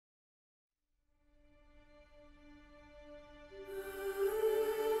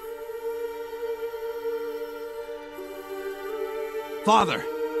Father,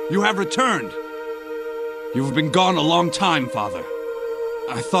 you have returned. You have been gone a long time, Father.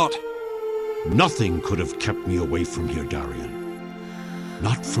 I thought... Nothing could have kept me away from here, Darion.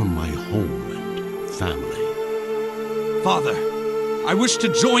 Not from my home and family. Father, I wish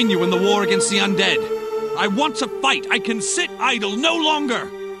to join you in the war against the Undead. I want to fight. I can sit idle no longer.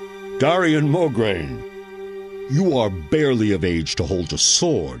 Tirion Mograine, you are barely of age to hold a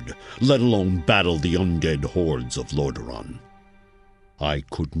sword, let alone battle the undead hordes of Lordaeron. I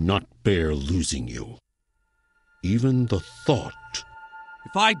could not bear losing you. Even the thought...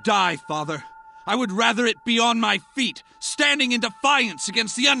 If I die, Father, I would rather it be on my feet, standing in defiance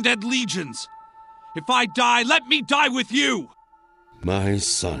against the undead legions. If I die, let me die with you! My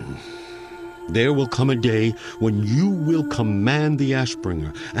son, there will come a day when you will command the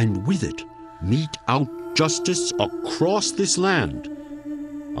Ashbringer, and with it, mete out justice across this land.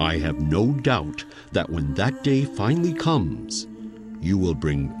 I have no doubt that when that day finally comes, you will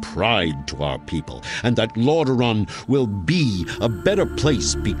bring pride to our people, and that Lordaeron will be a better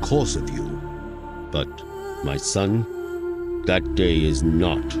place because of you. But, my son, that day is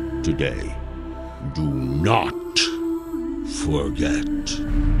not today. Do not forget.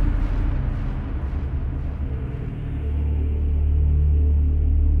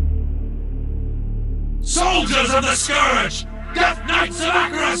 Soldiers of the Scourge! Death Knights of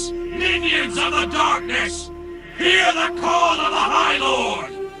Acheros! Minions of the Darkness! Hear the call of the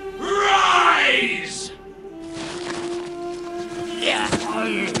Highlord! Rise!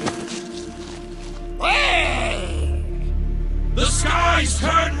 The skies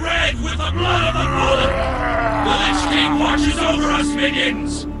turn red with the blood of the fallen! The Lich King watches over us,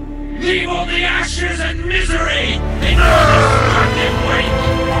 minions! Leave only ashes and misery in your destructive wake!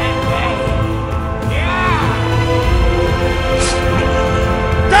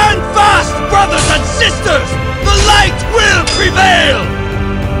 Stand fast, brothers and sisters! The light will prevail!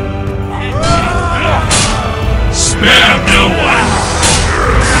 Spare no one!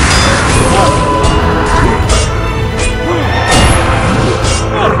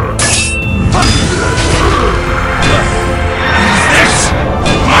 This!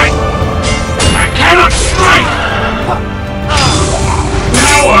 I cannot strike!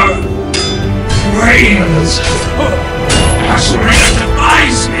 Power reigns! Atraira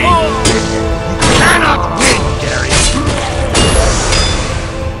defies me! You cannot win, Darion!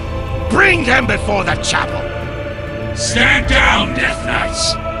 Bring them before the chapel! Stand down, Death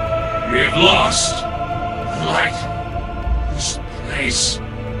Knights! We have lost. Light. This place.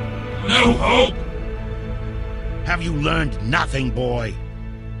 No hope. Have you learned nothing, boy?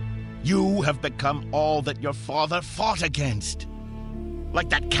 You have become all that your father fought against. Like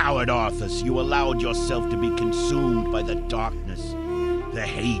that coward Arthas, you allowed yourself to be consumed by the darkness, the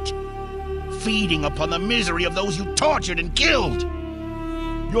hate, feeding upon the misery of those you tortured and killed.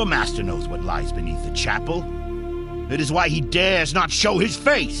 Your master knows what lies beneath the chapel. It is why he dares not show his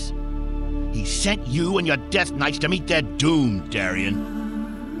face. He sent you and your Death Knights to meet their doom,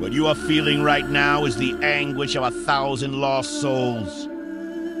 Darion. What you are feeling right now is the anguish of 1,000 lost souls.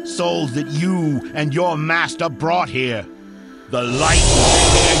 Souls that you and your master brought here. The light will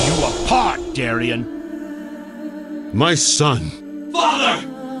tear you apart, Darion. My son. Father!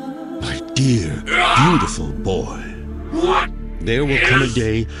 My dear, beautiful boy. What? There will come a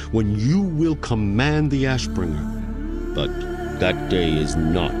day when you will command the Ashbringer. But that day is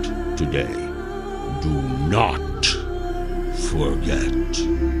not today. Do not forget.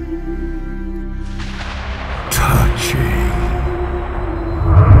 Touching.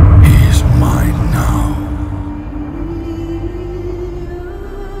 He's mine now.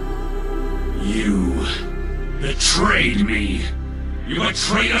 You betrayed me. You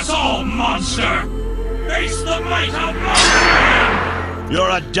betrayed us all, monster! Face the might of Mograine!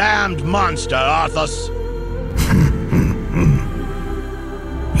 You're a damned monster, Arthas.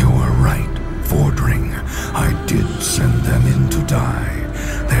 You were right, Fordring. I did send them in to die.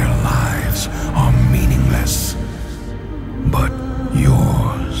 Their lives are meaningless. But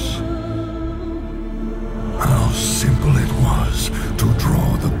yours... How simple it was to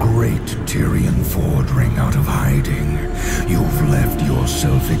draw the great Tirion Fordring out of hiding. You've left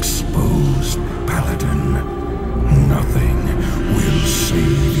yourself exposed, Paladin. Nothing will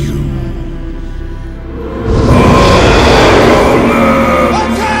save you.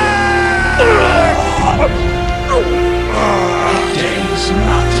 Today's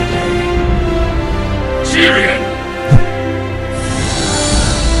not today. Tirion!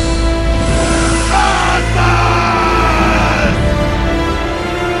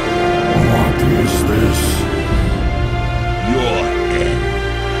 What is this? Your head.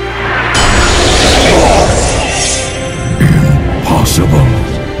 Impossible.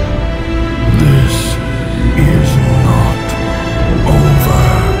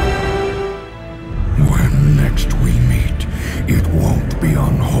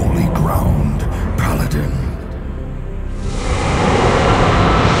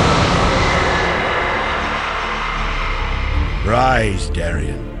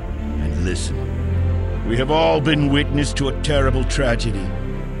 Darion, and listen. We have all been witness to a terrible tragedy.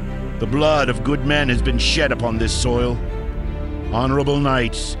 The blood of good men has been shed upon this soil. Honorable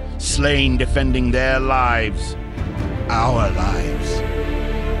knights, slain defending their lives, our lives.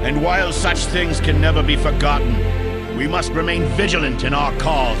 And while such things can never be forgotten, we must remain vigilant in our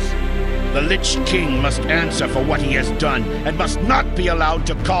cause. The Lich King must answer for what he has done, and must not be allowed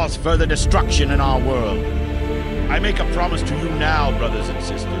to cause further destruction in our world. I make a promise to you now, brothers and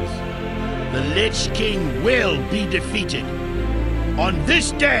sisters. The Lich King will be defeated. On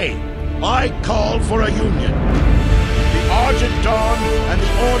this day, I call for a union. The Argent Dawn and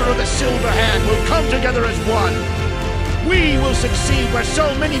the Order of the Silver Hand will come together as one. We will succeed where so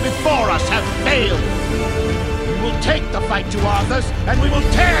many before us have failed. We will take the fight to Arthas, and we will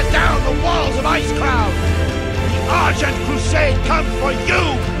tear down the walls of Icecrown. The Argent Crusade comes for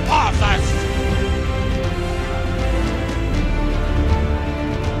you, Arthas!